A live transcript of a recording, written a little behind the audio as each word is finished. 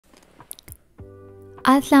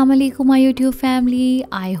Assalamu alaikum my YouTube family.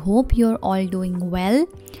 I hope you're all doing well.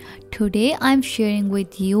 Today I'm sharing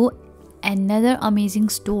with you another amazing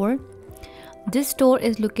store. This store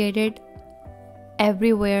is located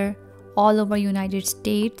everywhere all over United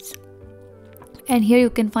States, and here you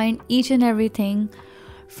can find each and everything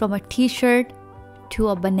from a t-shirt to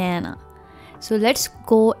a banana. So let's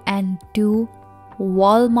go and do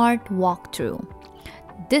Walmart walkthrough.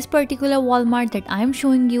 This particular Walmart that I'm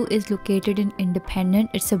showing you is located in Independence.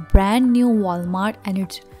 It's a brand new Walmart and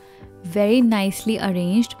it's very nicely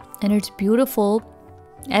arranged and it's beautiful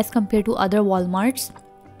as compared to other Walmarts.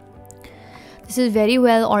 This is very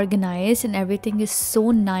well organized and everything is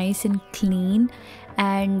so nice and clean,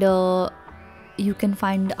 and you can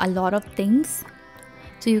find a lot of things.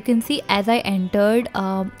 So you can see as I entered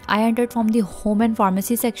from the home and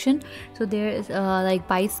pharmacy section. So there is like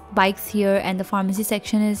bikes here, and the pharmacy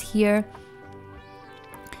section is here,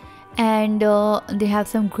 and they have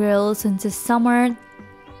some grills since it's summer.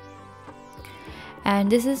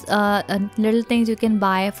 And this is little things you can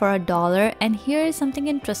buy for $1. And here is something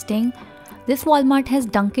interesting. This Walmart has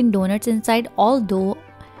Dunkin' Donuts inside, although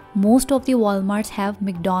most of the Walmarts have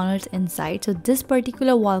McDonald's inside. So this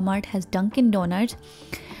particular Walmart has Dunkin' Donuts,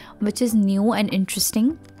 which is new and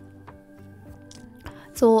interesting.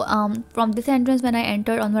 So from this entrance, when I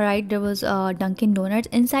entered, on the right there was Dunkin' Donuts.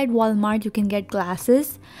 Inside Walmart you can get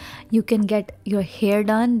glasses, you can get your hair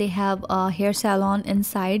done. They have a hair salon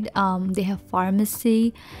inside. They have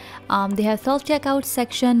pharmacy, they have self-checkout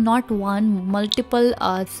section, not one, multiple.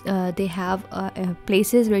 They have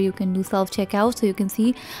places where you can do self-checkout. So you can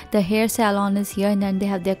see the hair salon is here, and then they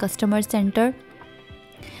have their customer center.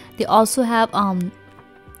 They also have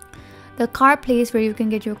the car place where you can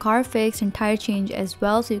get your car fixed and tire change as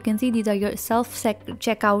well. So you can see these are your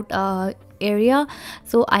self-checkout area.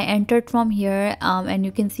 So I entered from here, and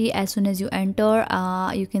you can see as soon as you enter,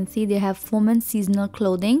 you can see they have women's seasonal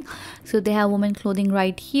clothing. So they have women clothing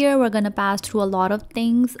right here. We're gonna pass through a lot of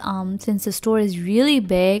things. Since the store is really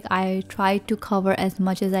big, I tried to cover as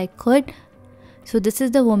much as I could. So this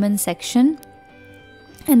is the women's section,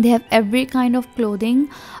 and they have every kind of clothing.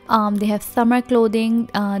 They have summer clothing,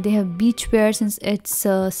 they have beach wear since it's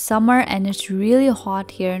summer and it's really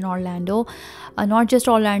hot here in Orlando. Not just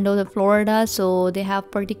Orlando, the Florida. So they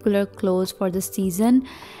have particular clothes for the season.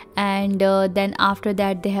 And then after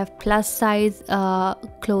that they have plus size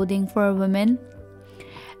clothing for women.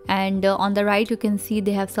 And on the right you can see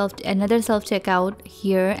they have another self checkout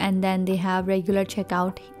here, and then they have regular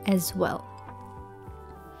checkout as well.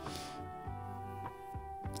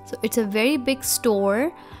 So it's a very big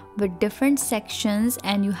store with different sections,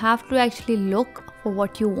 and you have to actually look for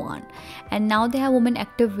what you want. And now they have women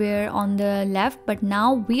activewear on the left, but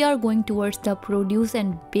now we are going towards the produce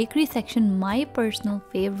and bakery section, my personal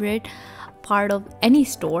favorite part of any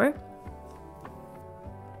store.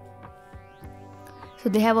 So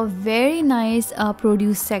they have a very nice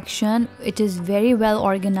produce section. It is very well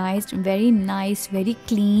organized, very nice, very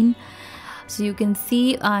clean. So you can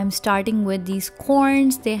see I'm starting with these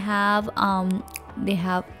corns. They have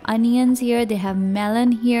onions here, they have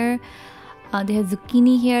melon here, they have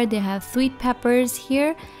zucchini here, they have sweet peppers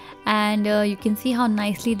here, and you can see how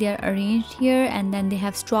nicely they are arranged here. And then they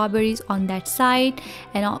have strawberries on that side,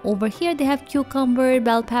 and over here they have cucumber,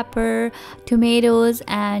 bell pepper, tomatoes,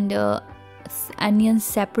 and onions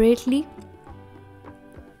separately.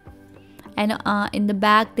 And in the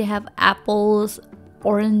back they have apples,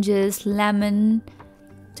 oranges, lemon.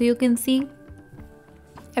 So you can see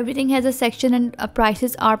everything has a section, and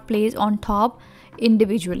prices are placed on top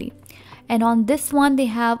individually. And on this one they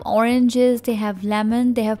have oranges, they have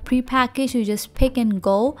lemon, they have pre-packaged, you just pick and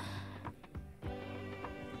go.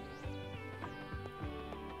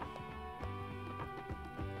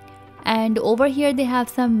 And over here they have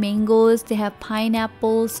some mangoes, they have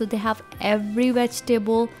pineapples. So they have every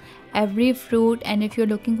vegetable, every fruit. And if you're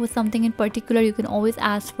looking for something in particular, you can always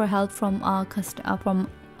ask for help from a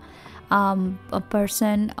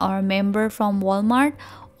person or a member from Walmart,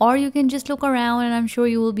 or you can just look around, and I'm sure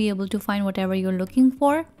you will be able to find whatever you're looking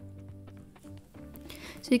for.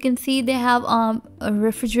 So you can see they have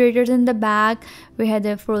refrigerators in the back. We have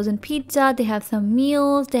the frozen pizza, they have some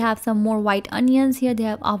meals, they have some more white onions here, they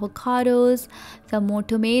have avocados, some more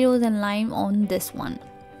tomatoes and lime on this one.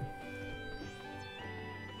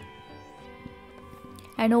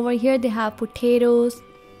 And over here they have potatoes,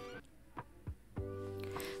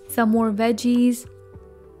 some more veggies,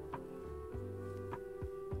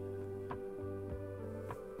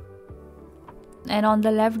 and on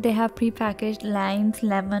the left they have pre-packaged limes,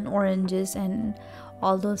 lemon, oranges, and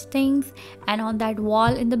all those things. And on that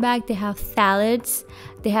wall in the back they have salads,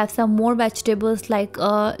 they have some more vegetables like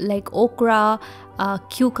okra,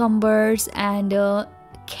 cucumbers, and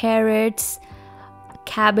carrots,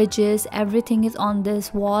 cabbages. Everything is on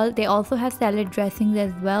this wall. They also have salad dressings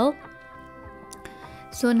as well.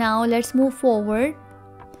 So now let's move forward,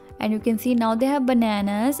 and you can see now they have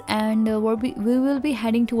bananas, and we will be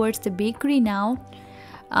heading towards the bakery now.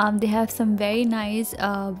 They have some very nice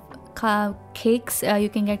cakes. You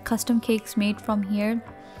can get custom cakes made from here.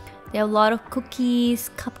 They have a lot of cookies,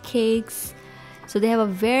 cupcakes. So they have a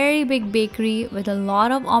very big bakery with a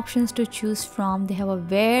lot of options to choose from. They have a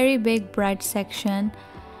very big bread section,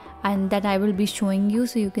 and that I will be showing you.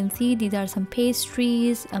 So you can see these are some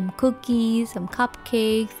pastries, cookies, some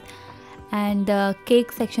cupcakes, and the cake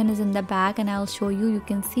section is in the back, and I'll show you. You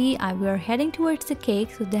can see we are heading towards the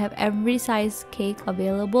cake. So they have every size cake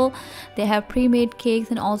available. They have pre-made cakes,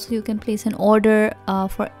 and also you can place an order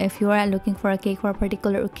for if you are looking for a cake for a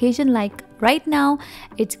particular occasion. Like right now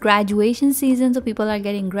it's graduation season, so people are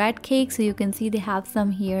getting grad cakes. So you can see they have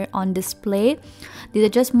some here on display. These are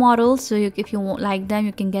just models, so if you won't like them,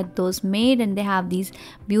 you can get those made. And they have these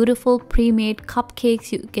beautiful pre-made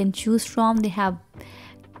cupcakes you can choose from. They have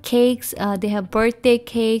cakes, they have birthday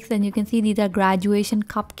cakes, and you can see these are graduation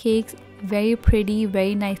cupcakes, very pretty,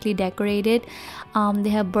 very nicely decorated. They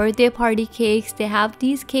have birthday party cakes. They have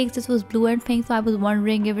these cakes. This was blue and pink, so I was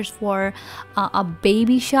wondering if it's for a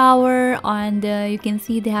baby shower. And you can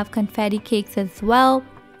see they have confetti cakes as well.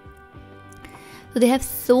 So they have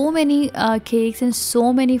so many cakes and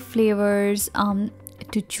so many flavors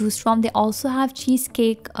to choose from. They also have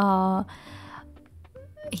cheesecake.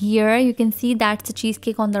 Here you can see that's the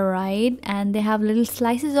cheesecake on the right, and they have little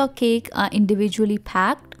slices of cake individually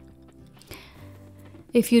packed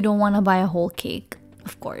if you don't want to buy a whole cake,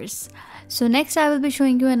 of course. So next I will be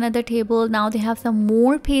showing you another table. Now they have some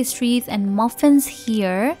more pastries and muffins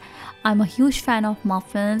here. I'm a huge fan of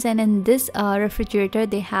muffins, and in this refrigerator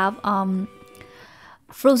they have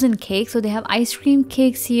frozen cakes. So they have ice cream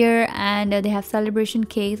cakes here, and they have celebration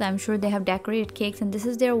cakes. I'm sure they have decorated cakes, and this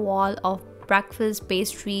is their wall of breakfast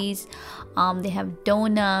pastries. They have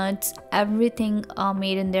donuts, everything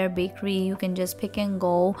made in their bakery. You can just pick and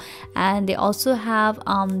go. And they also have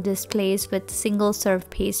this place with single serve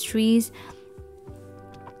pastries.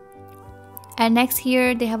 And next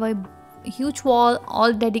here they have a huge wall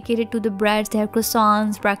all dedicated to the breads. They have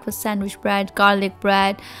croissants, breakfast sandwich bread, garlic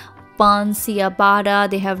bread, buns, ciabatta.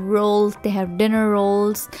 They have rolls, they have dinner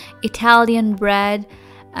rolls, Italian bread,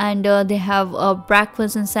 and they have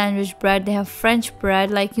breakfast and sandwich bread. They have French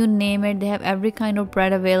bread, like you name it. They have every kind of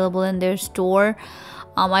bread available in their store.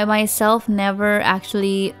 I myself never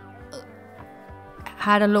actually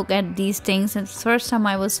had a look at these things, and first time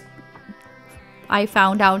I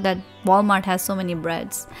found out that Walmart has so many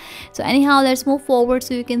breads. So anyhow, let's move forward.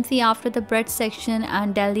 So you can see after the bread section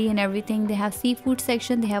and deli and everything, they have seafood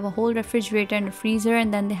section. They have a whole refrigerator and a freezer,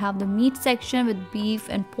 and then they have the meat section with beef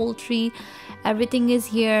and poultry. Everything is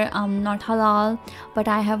here, not halal, but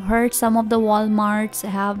I have heard some of the Walmarts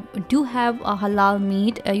do have a halal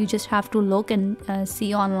meat. You just have to look and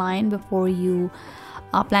see online before you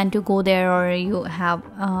plan to go there, or you have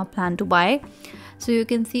plan to buy. So you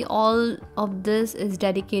can see all of this is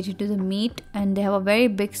dedicated to the meat, and they have a very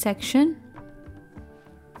big section.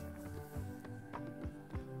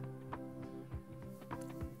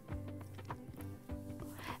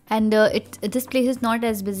 And this place is not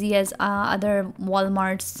as busy as other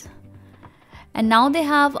Walmarts. And now they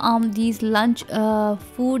have these lunch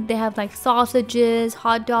food. They have like sausages,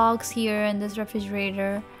 hot dogs here in this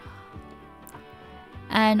refrigerator.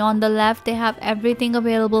 And on the left they have everything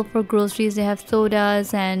available for groceries. They have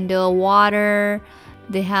sodas and water.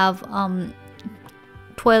 They have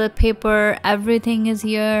toilet paper. Everything is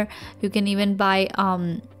here. You can even buy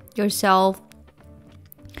yourself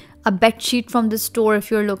a bed sheet from the store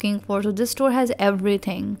if you're looking for. So this store has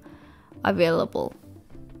everything available.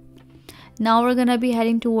 Now we're gonna be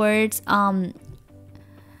heading towards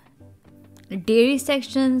dairy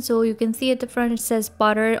section. So you can see at the front it says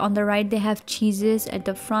butter. On the right they have cheeses. At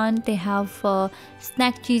the front they have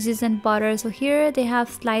snack cheeses and butter. So here they have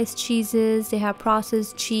sliced cheeses, they have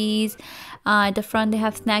processed cheese. At the front they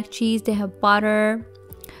have snack cheese, they have butter,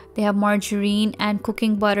 they have margarine and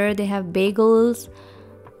cooking butter, they have bagels.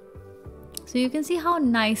 So you can see how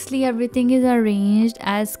nicely everything is arranged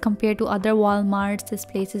as compared to other Walmarts. This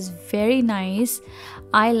place is very nice.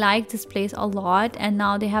 I like this place a lot. And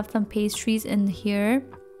now they have some pastries in here.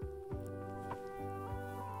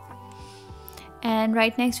 And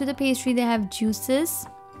right next to the pastry they have juices,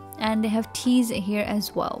 and they have teas here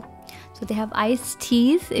as well. So So they have iced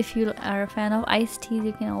teas. If you are a fan of iced teas,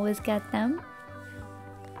 you can always get them.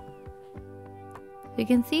 You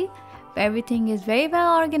can see everything is very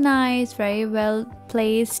well organized, very well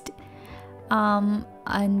placed,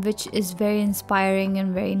 and which is very inspiring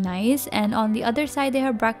and very nice. And on the other side they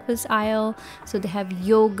have breakfast aisle. So they have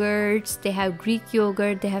yogurts, they have Greek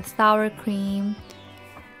yogurt, they have sour cream,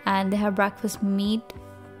 and they have breakfast meat.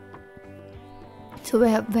 So we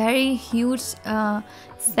have very huge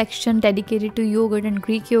section dedicated to yogurt and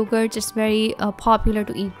Greek yogurt. It's very popular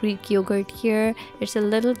to eat Greek yogurt here. It's a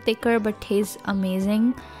little thicker but tastes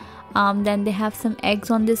amazing. Then they have some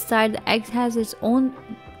eggs on this side. The eggs has its own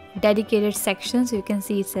dedicated section, so you can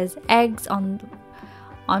see it says eggs on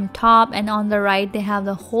top, and on the right they have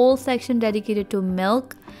the whole section dedicated to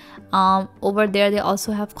milk. Over there they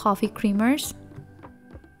also have coffee creamers.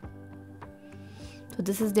 So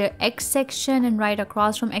this is their egg section, and right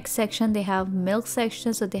across from egg section they have milk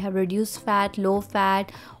section. So they have reduced fat, low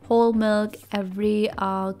fat, whole milk, every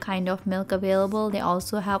kind of milk available. They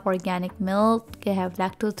also have organic milk, they have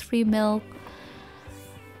lactose free milk.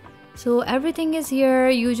 So everything is here.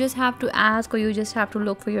 You just have to ask, or you just have to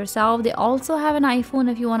look for yourself. They also have an iPhone.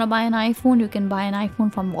 If you want to buy an iPhone, you can buy an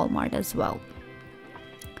iPhone from Walmart as well.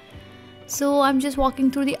 So I'm just walking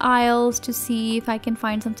through the aisles to see if I can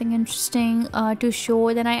find something interesting to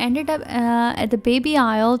show. Then I ended up at the baby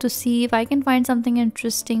aisle to see if I can find something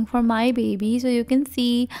interesting for my baby. So you can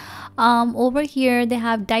see over here they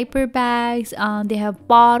have diaper bags, they have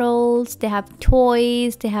bottles, they have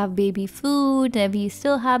toys, they have baby food. We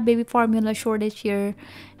still have baby formula shortage here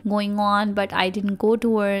going on, but I didn't go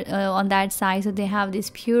to on that side. So they have these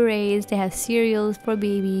purees, they have cereals for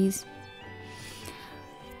babies,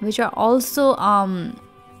 which are also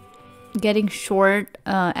getting short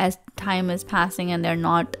as time is passing, and they're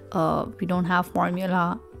not we don't have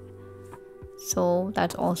formula, so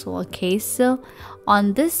that's also a case.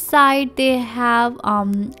 On this side they have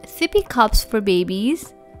sippy cups for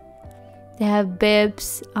babies. They have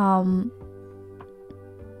bibs, so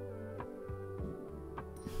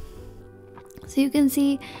you can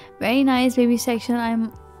see very nice baby section.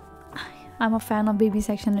 I'm a fan of baby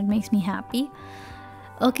section. It makes me happy.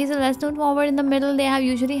 Okay, so let's move forward. In the middle they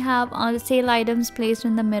usually have the sale items placed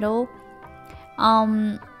in the middle,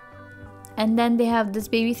 and then they have this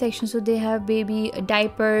baby section. So they have baby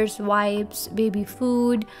diapers, wipes, baby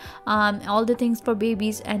food, all the things for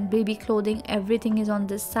babies, and baby clothing. Everything is on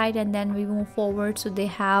this side. And then we move forward, so they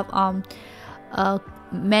have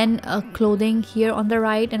men clothing here on the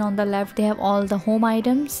right, and on the left they have all the home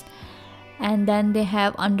items, and then they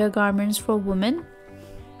have undergarments for women.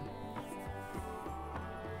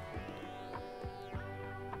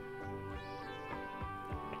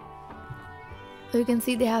 So you can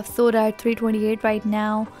see they have soda at 328 right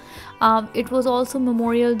now. It was also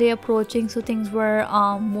Memorial Day approaching, so things were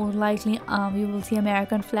more likely you will see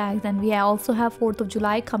American flags. And we also have 4th of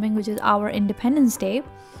July coming, which is our Independence Day.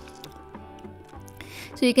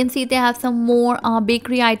 So you can see they have some more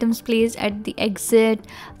bakery items placed at the exit,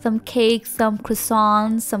 some cakes, some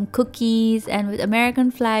croissants, some cookies, and with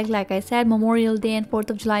American flag, like I said, Memorial Day and 4th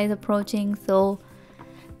of July is approaching, so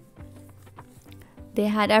they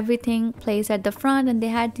had everything placed at the front. And they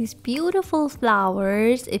had these beautiful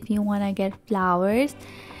flowers. If you want to get flowers,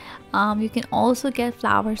 you can also get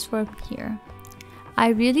flowers from here.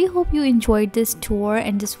 I really hope you enjoyed this tour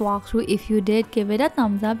and this walkthrough. If you did, give it a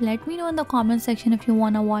thumbs up. Let me know in the comment section if you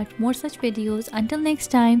want to watch more such videos. Until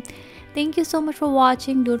next time, thank you so much for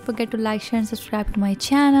watching. Don't forget to like, share and subscribe to my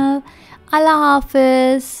channel. Allah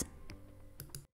Hafiz.